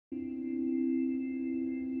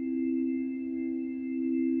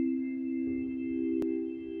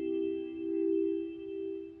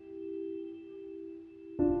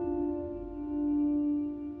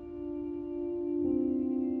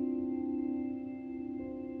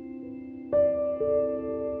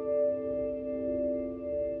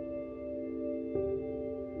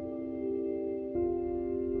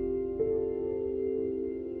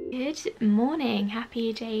Good morning,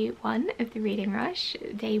 happy day one of the reading rush,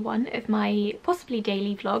 day one of my possibly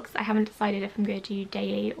daily vlogs. I haven't decided if I'm going to do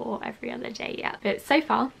daily or every other day yet, but so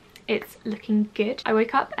far it's looking good. I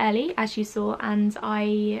woke up early, as you saw, and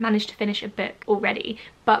I managed to finish a book already.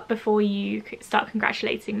 But before you start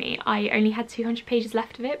congratulating me, I only had 200 pages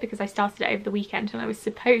left of it because I started it over the weekend and I was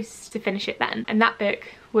supposed to finish it then. And that book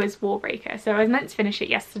was Warbreaker. So I was meant to finish it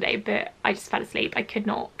yesterday, but I just fell asleep. I could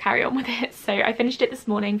not carry on with it. So I finished it this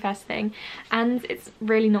morning, first thing. And it's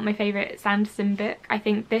really not my favourite Sanderson book. I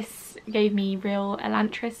think this gave me real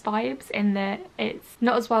Elantris vibes in that it's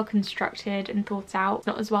not as well constructed and thought out,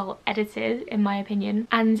 not as well edited in my opinion.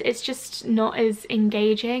 And it's just not as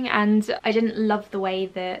engaging, and I didn't love the way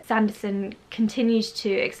that Sanderson continues to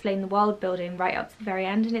explain the world building right up to the very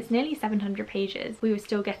end, and it's nearly 700 pages. We were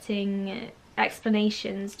still getting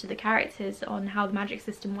explanations to the characters on how the magic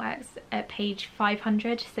system works at page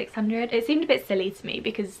 500, 600. It seemed a bit silly to me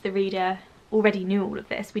because the reader already knew all of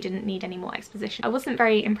this. We didn't need any more exposition. I wasn't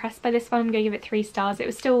very impressed by this one. I'm going to give it 3 stars. It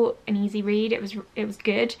was still an easy read. It was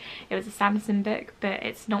good. It was a Sanderson book, but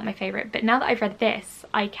it's not my favourite. But now that I've read this,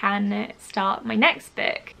 I can start my next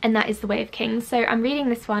book, and that is The Way of Kings. So I'm reading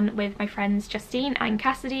this one with my friends Justine and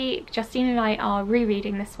Cassidy. Justine and I are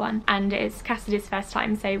rereading this one, and it's Cassidy's first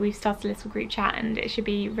time, so we've started a little group chat and it should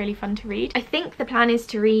be really fun to read. I think the plan is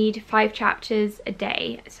to read 5 chapters a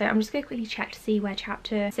day, so I'm just going to quickly check to see where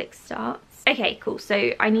chapter 6 starts. Okay, cool.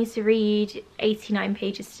 So I need to read 89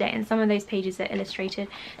 pages today, and some of those pages are illustrated.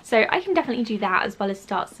 So I can definitely do that as well as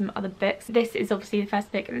start some other books. This is obviously the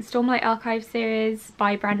first book in the Stormlight Archive series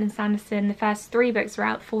by Brandon Sanderson. The first 3 books are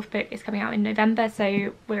out. The 4th book is coming out in November,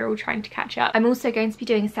 so we're all trying to catch up. I'm also going to be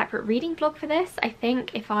doing a separate reading vlog for this, I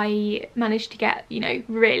think, if I manage to get, you know,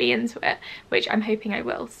 really into it, which I'm hoping I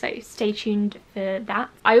will. So stay tuned for that.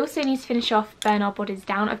 I also need to finish off Burn Our Bodies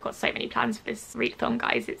Down. I've got so many plans for this readathon,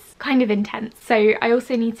 guys. It's kind of intense. So I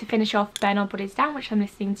also need to finish off Burn Our Bodies Down, which I'm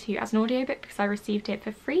listening to as an audiobook because I received it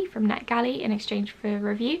for free from NetGalley in exchange for a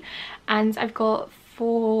review, and I've got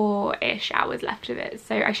 4-ish hours left of it,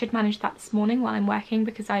 so I should manage that this morning while I'm working,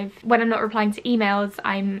 because when I'm not replying to emails,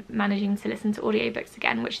 I'm managing to listen to audiobooks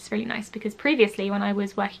again, which is really nice, because previously when I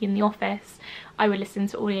was working in the office I would listen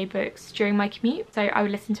to audiobooks during my commute. So I would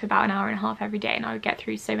listen to about an hour and a half every day and I would get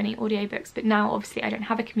through so many audiobooks. But now obviously I don't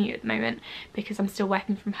have a commute at the moment because I'm still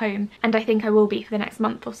working from home, and I think I will be for the next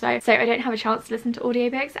month or so. So I don't have a chance to listen to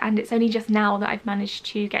audiobooks, and it's only just now that I've managed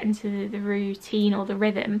to get into the routine or the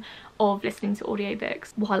rhythm of listening to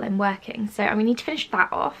audiobooks while I'm working. So I need to finish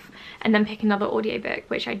that off and then pick another audiobook,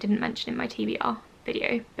 which I didn't mention in my TBR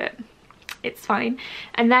video, but it's fine.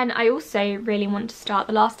 And then I also really want to start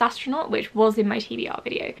The Last Astronaut, which was in my TBR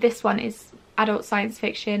video. This one is adult science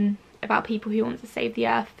fiction about people who want to save the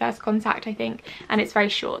Earth, First Contact, I think, and it's very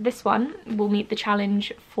short. This one will meet the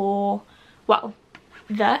challenge for, well,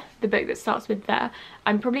 the book that starts with the.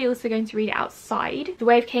 I'm probably also going to read it outside. The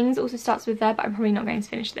Way of Kings also starts with the, but I'm probably not going to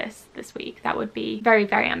finish this week. That would be very,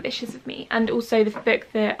 very ambitious of me. And also the book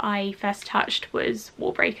that I first touched was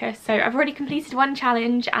Warbreaker. So I've already completed 1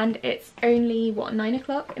 challenge, and it's only, what, 9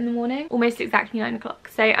 o'clock in the morning? Almost exactly 9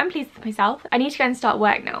 o'clock. So I'm pleased with myself. I need to go and start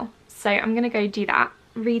work now. So I'm going to go do that,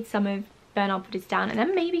 read some of Burn Our Bodies Down, and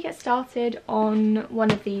then maybe get started on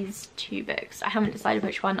one of these 2 books. I haven't decided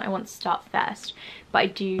which one I want to start first,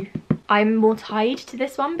 but I'm more tied to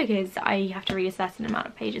this one because I have to read a certain amount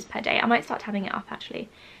of pages per day. I might start tabbing it up actually.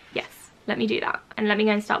 Yes, let me do that, and let me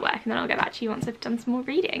go and start work, and then I'll get back to you once I've done some more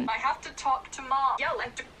reading. I have to talk to Mom, yell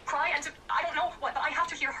and to cry and to, I don't know what, but I have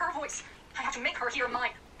to hear her voice. I have to make her hear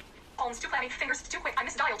mine. Palms too clammy, fingers too quick. I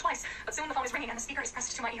misdialed twice, but soon the phone is ringing and the speaker is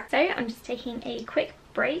pressed to my ear. So I'm just taking a quick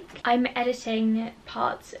break. I'm editing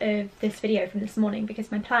parts of this video from this morning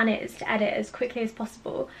because my plan is to edit as quickly as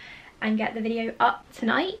possible and get the video up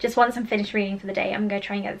tonight. Just once I'm finished reading for the day, I'm going to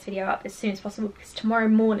try and get this video up as soon as possible, because tomorrow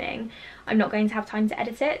morning I'm not going to have time to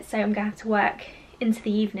edit it, so I'm going to have to work into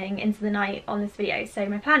the evening, into the night on this video. So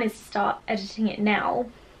my plan is to start editing it now,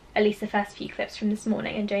 at least the first few clips from this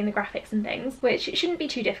morning, and doing the graphics and things, which shouldn't be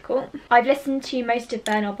too difficult. I've listened to most of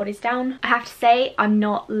Burn Our Bodies Down. I have to say I'm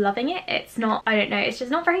not loving it. It's not, I don't know, it's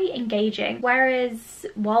just not very engaging. Whereas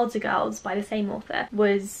Wilder Girls by the same author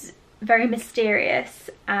was very mysterious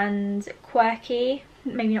and quirky.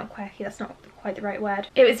 Maybe not quirky, that's not quite the right word.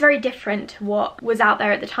 It was very different to what was out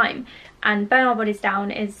there at the time, and Burn Our Bodies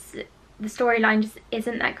Down is, the storyline just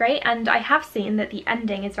isn't that great, and I have seen that the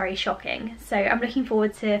ending is very shocking, so I'm looking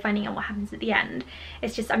forward to finding out what happens at the end.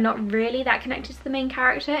 It's just I'm not really that connected to the main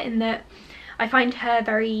character, in that I find her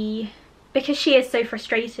very because she is so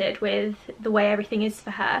frustrated with the way everything is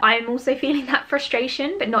for her, I'm also feeling that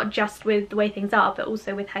frustration, but not just with the way things are, but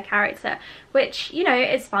also with her character, which, you know,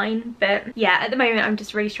 is fine. But yeah, at the moment I'm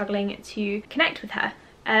just really struggling to connect with her.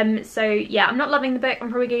 So yeah, I'm not loving the book. I'm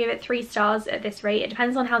probably gonna give it 3 stars at this rate. It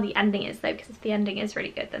depends on how the ending is though, because if the ending is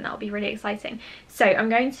really good, then that'll be really exciting. So I'm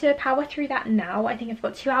going to power through that now. I think I've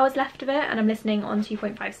got 2 hours left of it, and I'm listening on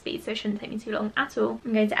 2.5 speed, so it shouldn't take me too long at all.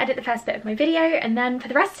 I'm going to edit the first bit of my video, and then for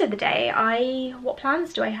the rest of the day, what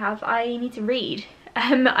plans do I have? I need to read.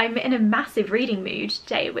 I'm in a massive reading mood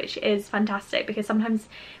today, which is fantastic, because sometimes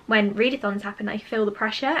when readathons happen I feel the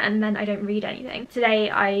pressure and then I don't read anything. Today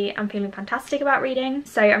I am feeling fantastic about reading,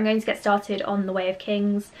 so I'm going to get started on The Way of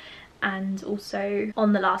Kings and also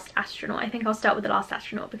on The Last Astronaut. I think I'll start with The Last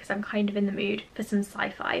Astronaut because I'm kind of in the mood for some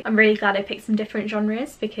sci-fi. I'm really glad I picked some different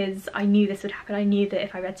genres because I knew this would happen. I knew that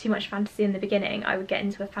if I read too much fantasy in the beginning I would get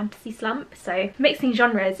into a fantasy slump, so mixing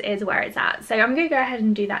genres is where it's at. So I'm going to go ahead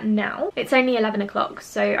and do that now. It's only 11 o'clock,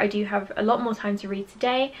 so I do have a lot more time to read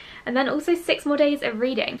today, and then also 6 more days of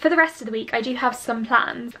reading. For the rest of the week I do have some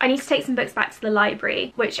plans. I need to take some books back to the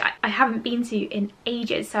library, which I haven't been to in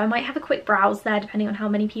ages, so I might have a quick browse there depending on how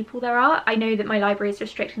many people there are. I know that my library is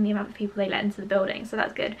restricting the amount of people they let into the building, so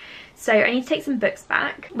that's good. So I need to take some books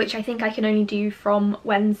back, which I think I can only do from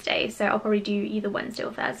Wednesday, so I'll probably do either Wednesday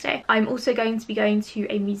or Thursday. I'm also going to be going to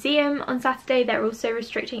a museum on Saturday. They're also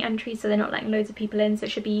restricting entry, so they're not letting loads of people in, so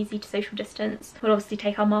it should be easy to social distance. We'll obviously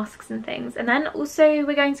take our masks and things. And then also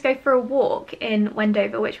we're going to go for a walk in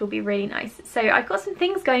Wendover, which will be really nice. So I've got some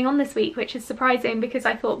things going on this week, which is surprising because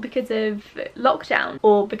I thought because of lockdown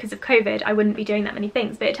or because of COVID I wouldn't be doing that many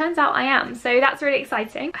things, but it turns out I am, so that's really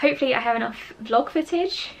exciting. Hopefully I have enough vlog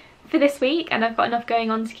footage for this week and I've got enough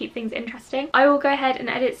going on to keep things interesting. I will go ahead and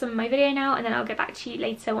edit some of my video now, and then I'll get back to you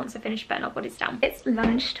later once I finish putting our bodies down. It's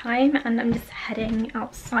lunchtime and I'm just heading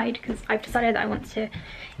outside because I've decided that I want to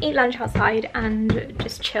eat lunch outside and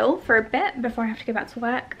just chill for a bit before I have to go back to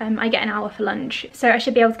work. I get an hour for lunch, so I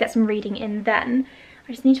should be able to get some reading in then.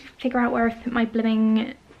 I just need to figure out where I've put my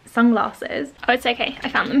blimming sunglasses. Oh, it's okay, I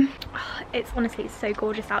found them. Oh, it's honestly so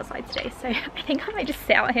gorgeous outside today, so I think I might just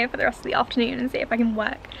sit out here for the rest of the afternoon and see if I can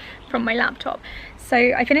work from my laptop. So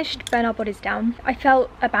I finished Burn Our Bodies Down. I felt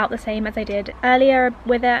about the same as I did earlier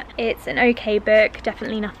with it. It's an okay book,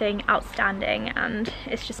 definitely nothing outstanding, and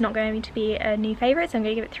it's just not going to be a new favourite, so I'm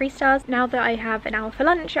going to give it 3 stars. Now that I have an hour for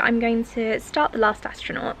lunch, I'm going to start The Last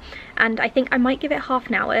Astronaut, and I think I might give it half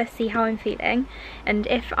an hour, see how I'm feeling, and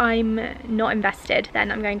if I'm not invested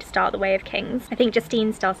then I'm going to start The Way of Kings. I think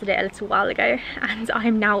Justine started it a little while ago and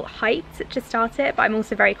I'm now hyped to start it, but I'm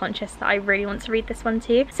also very conscious that I really want to read this one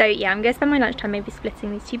too. So yeah, I'm going to spend my lunchtime maybe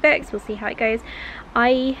splitting these 2 books. We'll see how it goes.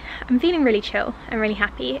 I'm feeling really chill and really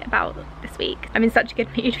happy about this week. I'm in such a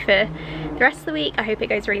good mood for the rest of the week. I hope it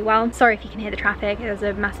goes really well. Sorry if you can hear the traffic, there's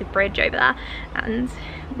a massive bridge over there and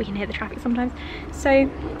we can hear the traffic sometimes. So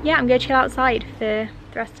yeah, I'm going to chill outside for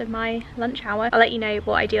the rest of my lunch hour. I'll let you know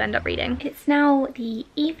what I do end up reading. It's now the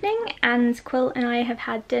evening and Quill and I have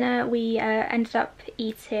had dinner. We ended up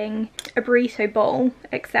eating a burrito bowl,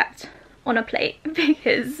 except on a plate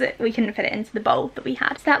because we couldn't fit it into the bowl that we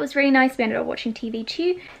had. So that was really nice. We ended up watching TV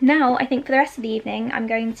too. Now I think for the rest of the evening I'm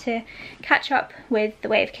going to catch up with The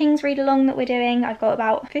Way of Kings read along that we're doing. I've got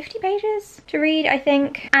about 50 pages to read I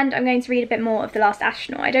think, and I'm going to read a bit more of The Last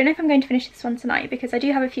Astronaut. I don't know if I'm going to finish this one tonight because I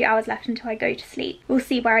do have a few hours left until I go to sleep. We'll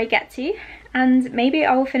see where I get to, and maybe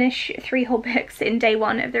I will finish 3 whole books in day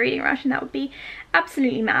 1 of the reading rush, and that would be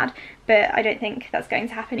absolutely mad, but I don't think that's going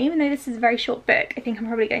to happen. Even though this is a very short book, I think I'm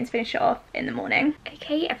probably going to finish it off in the morning.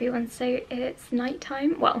 Okay everyone, so it's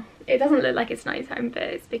nighttime. Well, it doesn't look like it's nighttime, but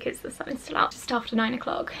it's because the sun is still out just after 9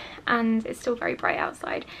 o'clock and it's still very bright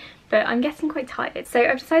outside, but I'm getting quite tired. So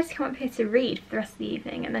I've decided to come up here to read for the rest of the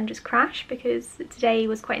evening and then just crash, because today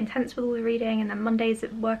was quite intense with all the reading and then Mondays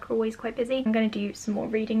at work are always quite busy. I'm going to do some more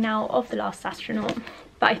reading now of The Last Astronaut,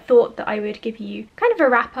 but I thought that I would give you kind of a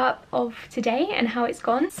wrap up of today and how it's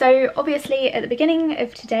gone. So obviously at the beginning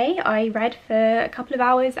of today I read for a couple of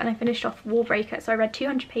hours and I finished off Warbreaker, so I read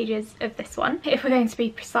 200 pages of this one. If we're going to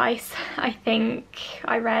be precise, I think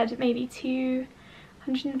I read maybe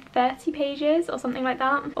 230 pages or something like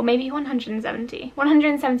that, or maybe 170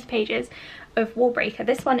 pages of Warbreaker.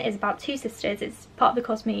 This one is about 2 sisters. It's part of the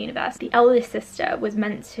Cosmo universe. The eldest sister was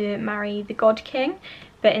meant to marry the God King,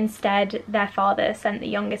 but instead their father sent the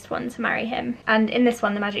youngest one to marry him. And in this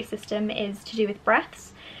one the magic system is to do with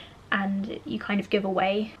breaths, and you kind of give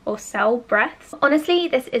away or sell breaths. Honestly,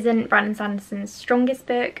 this isn't Brandon Sanderson's strongest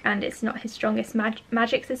book and it's not his strongest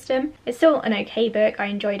magic system. It's still an okay book, I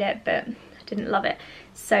enjoyed it, but I didn't love it.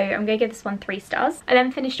 So I'm going to give this one 3 stars. I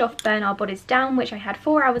then finished off Burn Our Bodies Down, which I had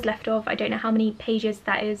 4 hours left of. I don't know how many pages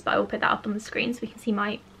that is, but I will put that up on the screen so we can see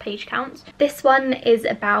my page count. This one is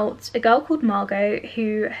about a girl called Margot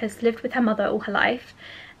who has lived with her mother all her life,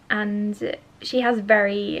 and she has a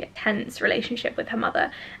very tense relationship with her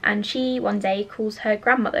mother, and she one day calls her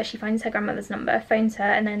grandmother. She finds her grandmother's number, phones her,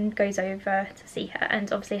 and then goes over to see her,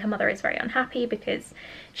 and obviously her mother is very unhappy because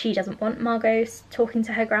she doesn't want Margot talking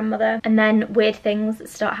to her grandmother, and then weird things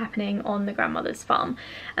start happening on the grandmother's farm.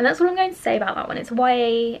 And that's all I'm going to say about that one. It's a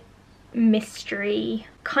YA mystery,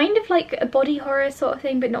 kind of like a body horror sort of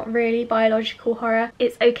thing, but not really biological horror.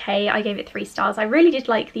 It's okay. I gave it 3 stars. I really did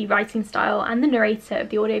like the writing style, and the narrator of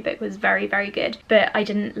the audiobook was very, very good, but I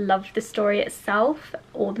didn't love the story itself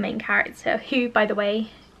or the main character, who, by the way,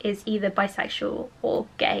 is either bisexual or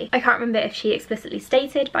gay. I can't remember if she explicitly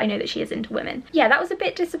stated, but I know that she is into women. Yeah, that was a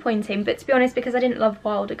bit disappointing, but to be honest, because I didn't love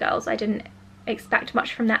Wilder Girls, I didn't expect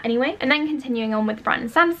much from that anyway. And then continuing on with the Brandon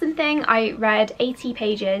Sanderson thing, I read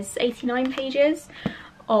 89 pages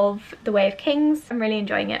of The Way of Kings. I'm really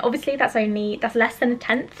enjoying it. Obviously that's less than a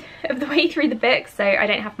 10th of the way through the book, so I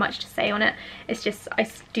don't have much to say on it. It's just I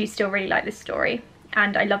do still really like this story,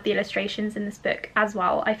 and I love the illustrations in this book as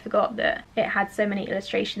well. I forgot that it had so many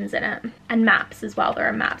illustrations in it, and maps as well. There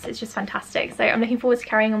are maps. It's just fantastic. So I'm looking forward to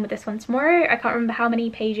carrying on with this one tomorrow. I can't remember how many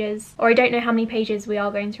pages, or I don't know how many pages we are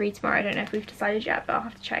going to read tomorrow. I don't know if we've decided yet, but I'll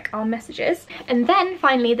have to check our messages. And then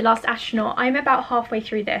finally, The Last Astronaut. I'm about halfway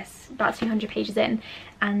through this, about 200 pages in,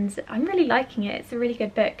 and I'm really liking it. It's a really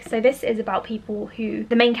good book. So this is about people who,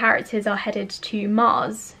 the main characters are headed to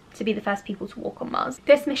Mars to be the first people to walk on Mars.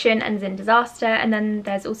 This mission ends in disaster, and then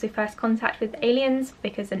there's also first contact with aliens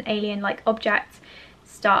because an alien-like object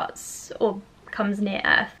starts or comes near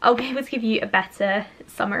Earth. I'll be able to give you a better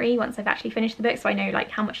summary once I've actually finished the book, so I know like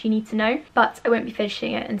how much you need to know, but I won't be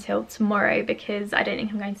finishing it until tomorrow because I don't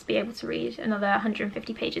think I'm going to be able to read another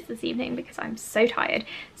 150 pages this evening because I'm so tired.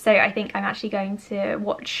 So I think I'm actually going to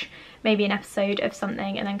watch maybe an episode of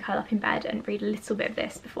something and then curl up in bed and read a little bit of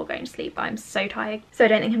this before going to sleep, but I'm so tired, so I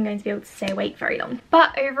don't think I'm going to be able to stay awake very long.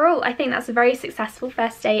 But overall, I think that's a very successful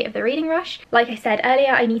first day of the reading rush. Like I said earlier,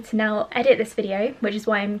 I need to now edit this video, which is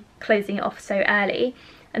why I'm closing it off so early,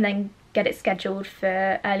 and then get it scheduled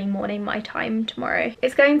for early morning my time tomorrow.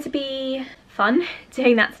 It's going to be fun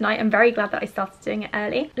doing that tonight. I'm very glad that I started doing it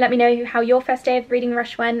early. Let me know how your first day of the reading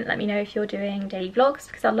rush went. Let me know if you're doing daily vlogs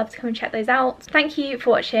because I'd love to come and check those out. Thank you for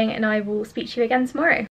watching, and I will speak to you again tomorrow.